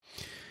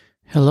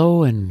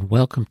Hello and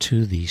welcome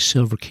to the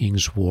Silver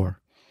King's War.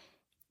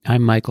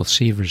 I'm Michael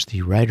Sievers,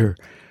 the writer,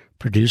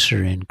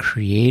 producer, and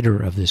creator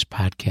of this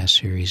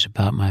podcast series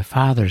about my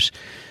father's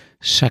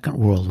Second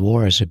World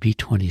War as a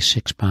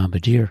B-26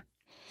 bombardier.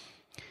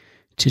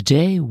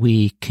 Today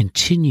we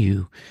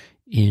continue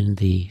in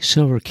the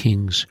Silver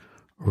King's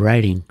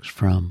writings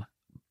from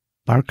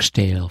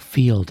Barksdale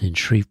Field in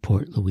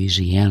Shreveport,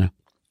 Louisiana.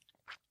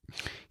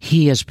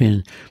 He has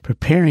been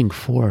preparing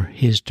for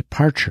his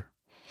departure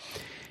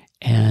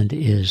and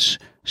is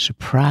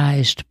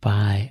surprised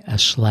by a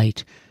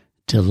slight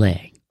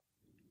delay.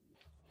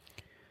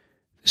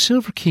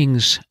 Silver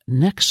King's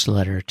next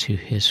letter to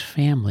his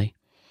family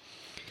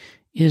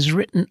is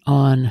written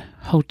on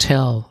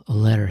hotel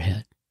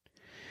letterhead.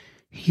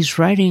 He's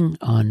writing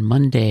on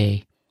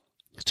Monday,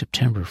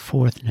 September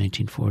 4th,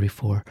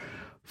 1944,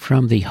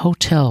 from the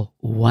Hotel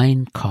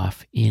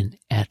Weinkauf in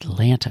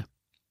Atlanta.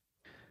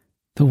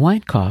 The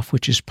Weinkauf,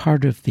 which is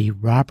part of the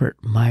Robert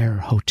Meyer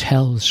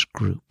Hotels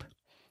Group,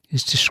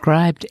 is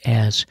described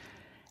as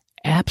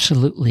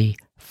absolutely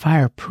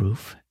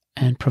fireproof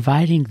and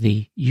providing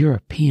the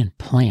European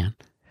plan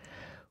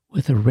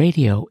with a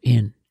radio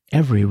in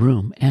every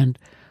room and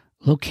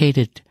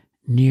located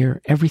near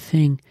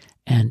everything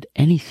and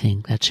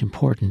anything that's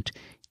important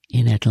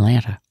in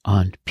Atlanta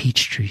on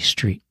Peachtree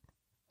Street.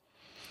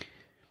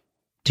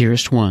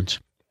 Dearest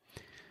ones,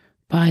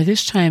 by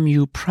this time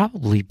you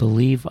probably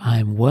believe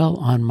I'm well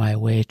on my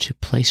way to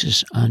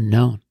places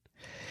unknown.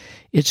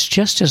 It's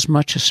just as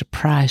much a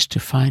surprise to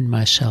find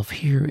myself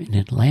here in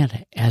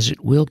Atlanta as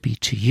it will be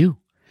to you.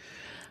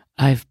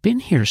 I've been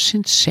here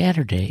since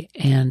Saturday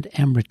and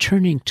am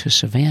returning to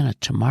Savannah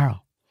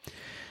tomorrow.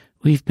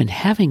 We've been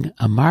having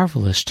a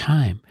marvelous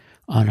time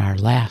on our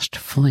last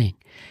fling,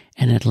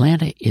 and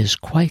Atlanta is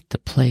quite the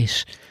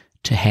place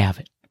to have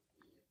it.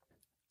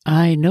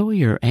 I know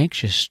you're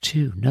anxious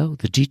to know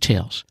the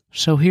details,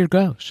 so here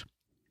goes.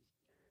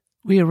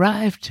 We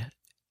arrived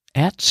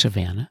at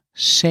Savannah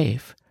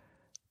safe,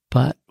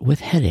 but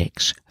with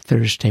headaches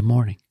Thursday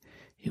morning.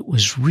 It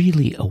was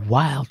really a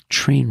wild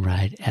train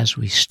ride as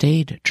we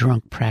stayed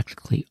drunk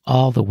practically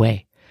all the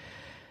way.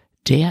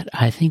 Dad,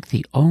 I think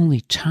the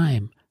only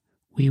time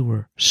we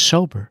were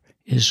sober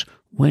is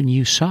when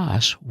you saw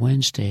us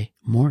Wednesday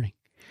morning.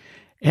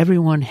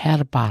 Everyone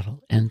had a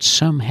bottle and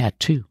some had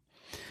two.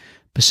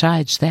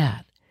 Besides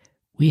that,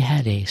 we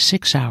had a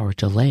 6-hour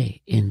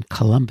delay in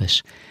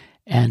Columbus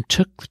and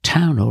took the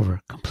town over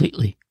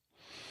completely.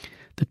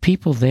 The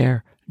people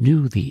there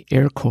knew the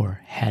Air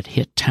Corps had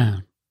hit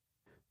town.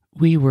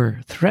 We were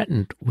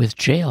threatened with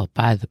jail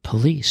by the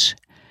police,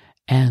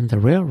 and the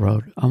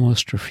railroad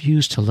almost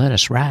refused to let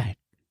us ride.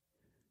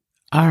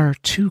 Our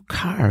 2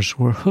 cars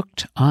were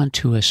hooked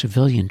onto a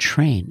civilian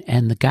train,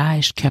 and the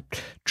guys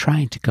kept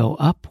trying to go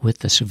up with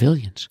the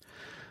civilians.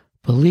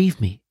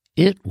 Believe me,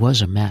 it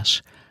was a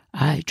mess.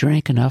 I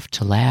drank enough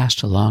to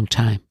last a long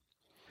time.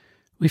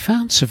 We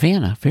found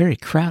Savannah very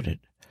crowded.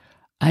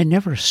 I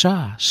never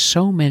saw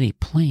so many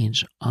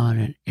planes on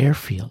an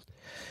airfield,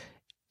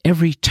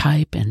 every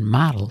type and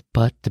model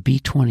but the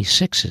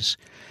B-26s,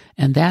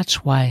 and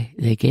that's why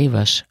they gave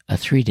us a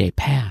 3-day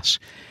pass.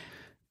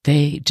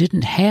 They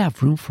didn't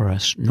have room for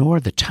us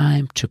nor the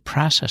time to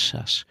process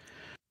us.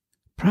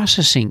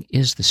 Processing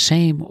is the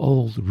same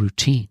old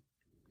routine,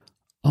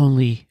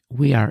 only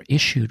we are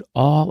issued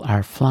all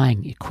our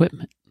flying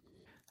equipment.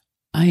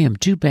 I am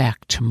due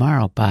back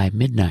tomorrow by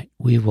midnight.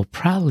 We will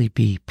probably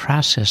be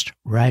processed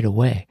right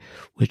away,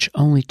 which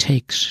only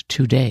takes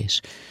 2 days.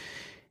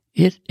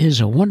 It is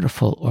a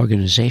wonderful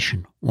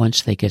organization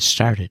once they get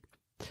started.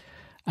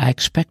 I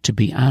expect to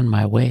be on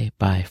my way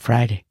by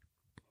Friday.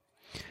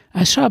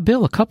 I saw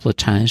Bill a couple of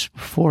times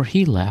before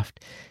he left.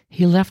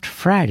 He left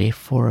Friday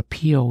for a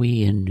POE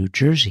in New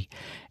Jersey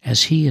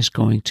as he is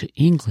going to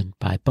England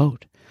by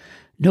boat.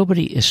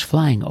 Nobody is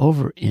flying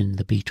over in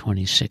the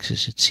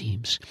B-26s, it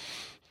seems.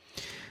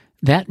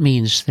 That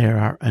means there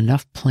are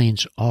enough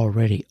planes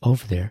already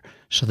over there,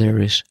 so there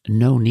is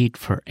no need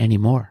for any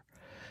more.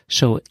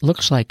 So it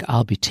looks like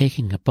I'll be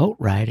taking a boat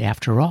ride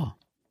after all.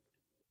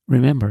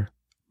 Remember,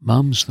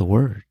 mum's the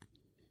word.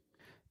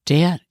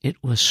 Dad,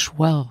 it was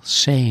swell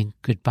saying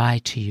goodbye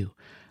to you.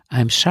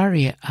 I'm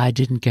sorry I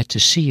didn't get to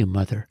see you,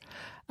 Mother.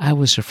 I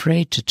was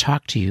afraid to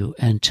talk to you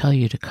and tell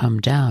you to come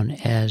down,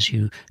 as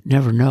you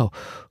never know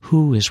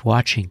who is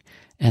watching,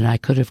 and I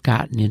could have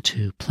gotten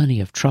into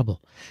plenty of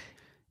trouble.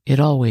 It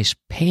always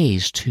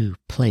pays to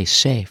play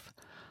safe.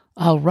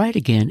 I'll write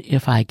again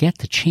if I get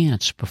the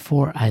chance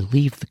before I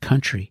leave the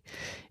country.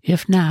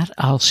 If not,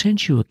 I'll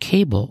send you a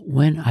cable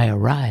when I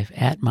arrive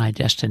at my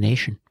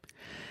destination.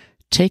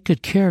 Take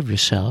good care of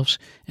yourselves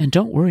and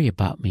don't worry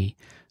about me.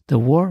 The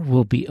war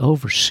will be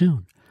over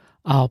soon.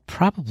 I'll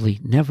probably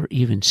never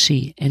even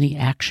see any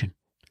action.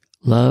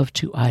 Love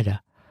to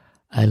Ida.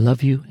 I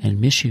love you and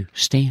miss you,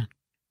 Stan.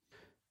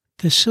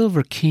 The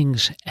Silver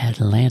King's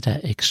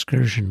Atlanta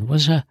excursion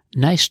was a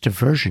nice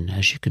diversion,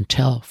 as you can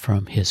tell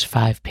from his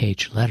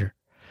 5-page letter.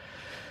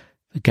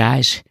 The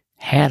guys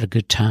had a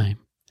good time,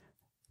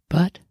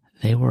 but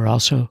they were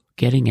also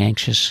getting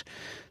anxious.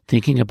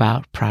 thinking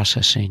about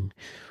processing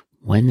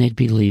when they'd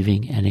be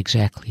leaving and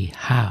exactly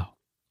how.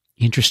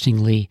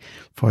 Interestingly,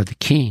 for the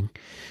king,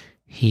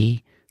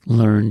 he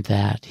learned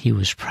that he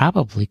was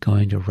probably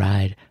going to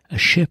ride a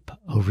ship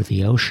over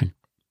the ocean.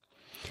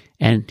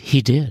 And he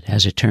did,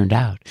 as it turned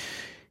out.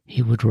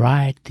 He would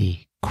ride the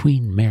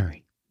Queen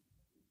Mary.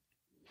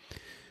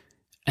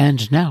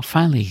 And now,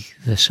 finally,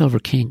 the Silver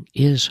King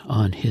is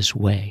on his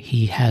way.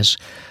 He has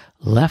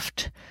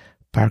left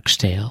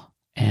Barksdale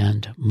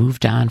and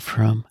moved on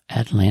from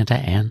Atlanta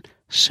and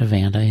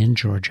Savannah in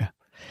Georgia.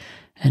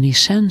 And he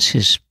sends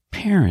his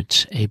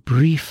parents a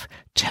brief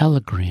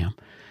telegram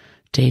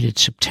dated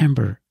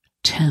September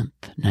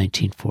 10th,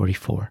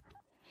 1944,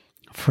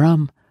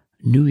 from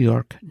New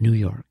York, New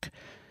York,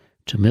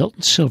 to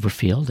Milton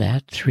Silverfield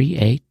at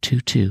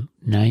 3822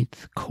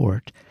 9th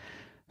Court,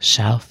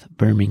 South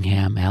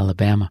Birmingham,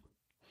 Alabama.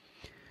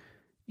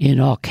 In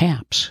all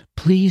caps,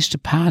 please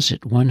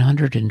deposit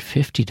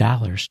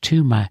 $150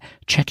 to my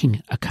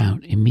checking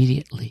account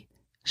immediately.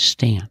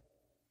 Stan.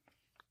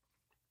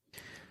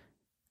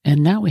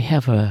 And now we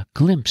have a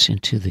glimpse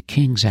into the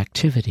king's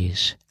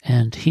activities,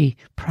 and he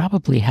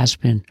probably has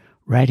been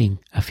writing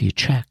a few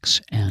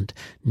checks and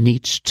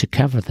needs to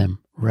cover them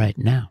right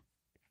now.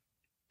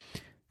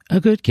 A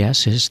good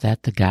guess is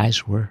that the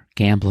guys were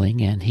gambling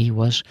and he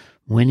was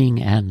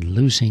winning and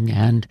losing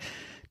and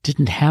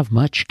didn't have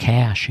much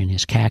cash in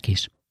his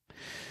khakis.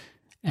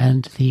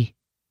 And the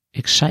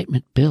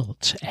excitement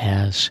builds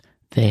as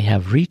they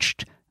have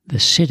reached the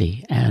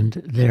city and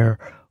they're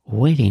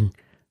waiting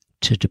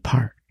to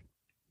depart.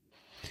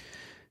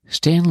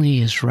 Stanley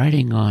is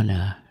writing on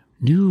a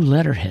new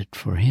letterhead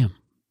for him.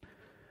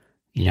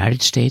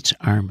 United States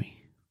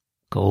Army,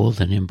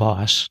 gold and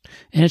embossed,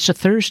 and it's a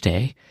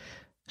Thursday,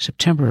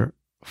 September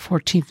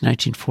 14th,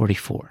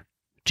 1944.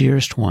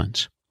 Dearest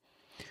ones,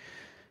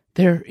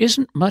 there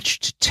isn't much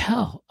to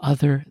tell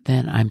other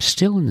than I'm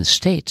still in the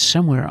States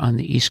somewhere on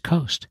the East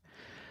Coast.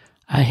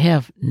 I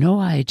have no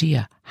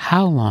idea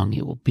how long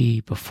it will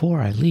be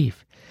before I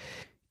leave.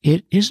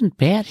 It isn't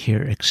bad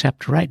here,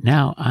 except right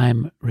now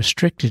I'm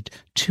restricted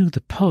to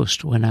the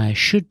post when I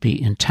should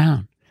be in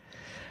town.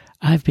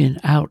 I've been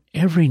out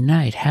every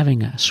night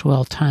having a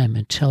swell time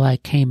until I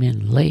came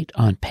in late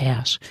on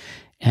pass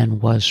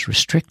and was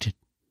restricted.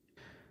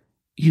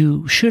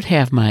 You should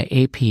have my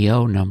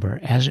APO number,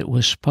 as it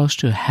was supposed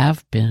to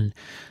have been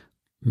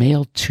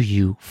mailed to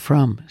you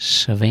from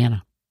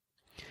Savannah.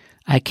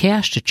 I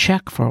cashed a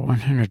check for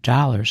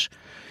 $100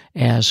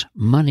 as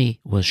money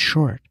was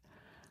short.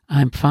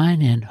 I'm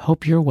fine and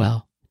hope you're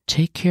well.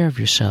 Take care of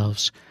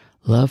yourselves.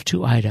 Love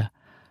to Ida.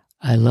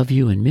 I love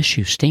you and miss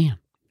you, Stan.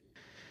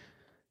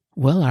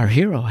 Well, our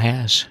hero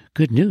has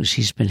good news.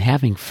 He's been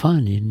having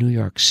fun in New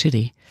York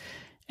City,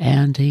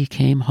 and he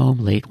came home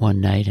late one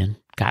night and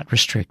got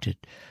restricted.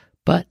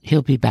 But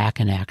he'll be back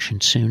in action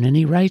soon, and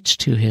he writes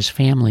to his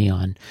family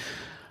on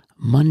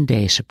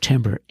Monday,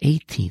 September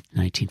 18th,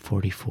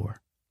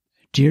 1944.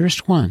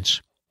 Dearest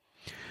ones,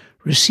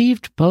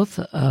 received both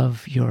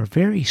of your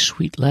very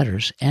sweet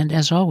letters, and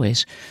as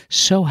always,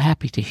 so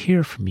happy to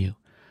hear from you.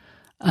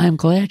 I'm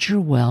glad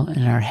you're well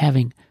and are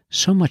having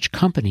so much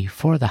company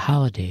for the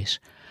holidays.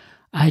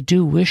 I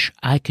do wish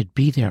I could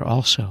be there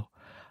also.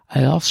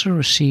 I also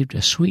received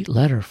a sweet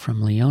letter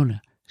from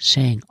Leona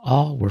saying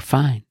all were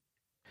fine.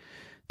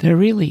 There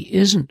really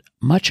isn't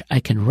much I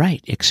can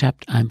write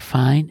except I'm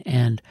fine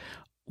and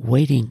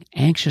waiting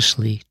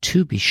anxiously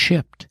to be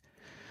shipped.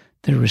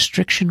 The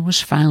restriction was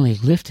finally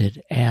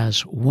lifted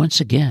as once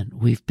again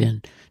we've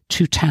been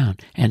to town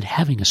and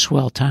having a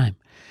swell time.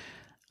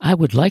 I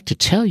would like to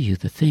tell you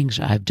the things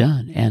I've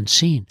done and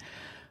seen,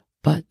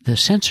 but the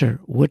censor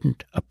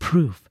wouldn't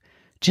approve.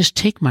 Just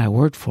take my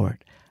word for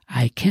it.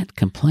 I can't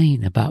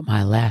complain about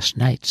my last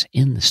nights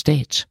in the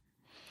States.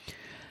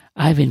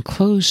 I've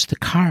enclosed the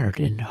card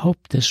and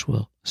hope this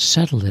will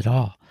settle it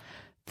all.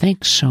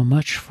 Thanks so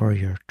much for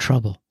your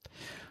trouble.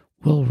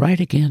 We'll write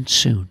again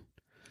soon.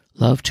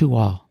 Love to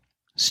all.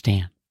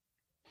 Stan.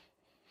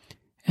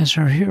 As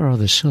our hero,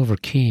 the Silver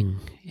King,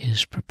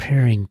 is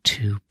preparing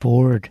to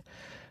board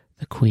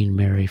the Queen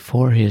Mary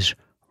for his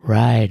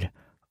ride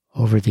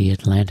over the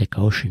Atlantic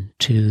Ocean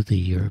to the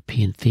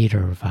European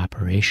Theater of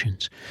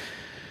Operations,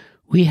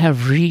 we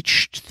have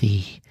reached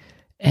the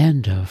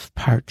end of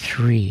Part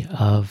 3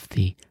 of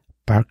the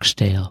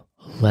Barksdale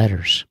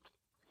Letters.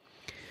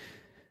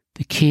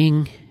 The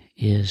king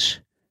is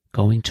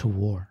going to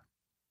war.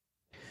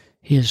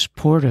 His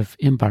port of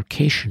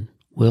embarkation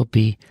will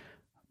be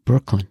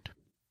Brooklyn.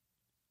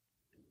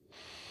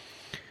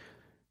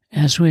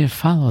 As we have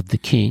followed the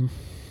king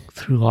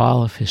through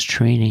all of his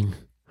training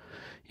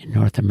in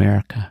North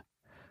America,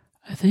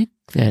 I think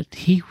that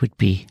he would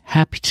be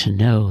happy to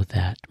know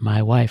that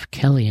my wife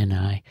Kelly and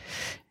I,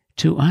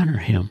 to honor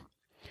him,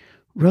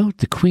 rode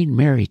the Queen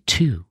Mary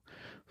II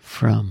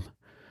from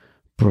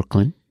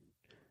Brooklyn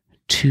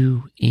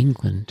to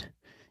England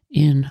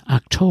in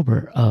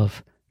October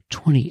of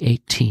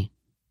 2018.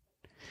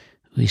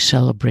 We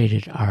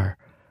celebrated our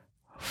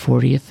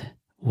 40th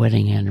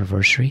wedding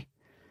anniversary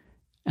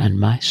and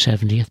my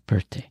 70th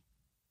birthday.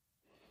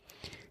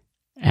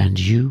 and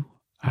you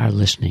are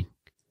listening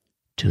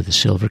to the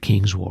Silver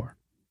King's War.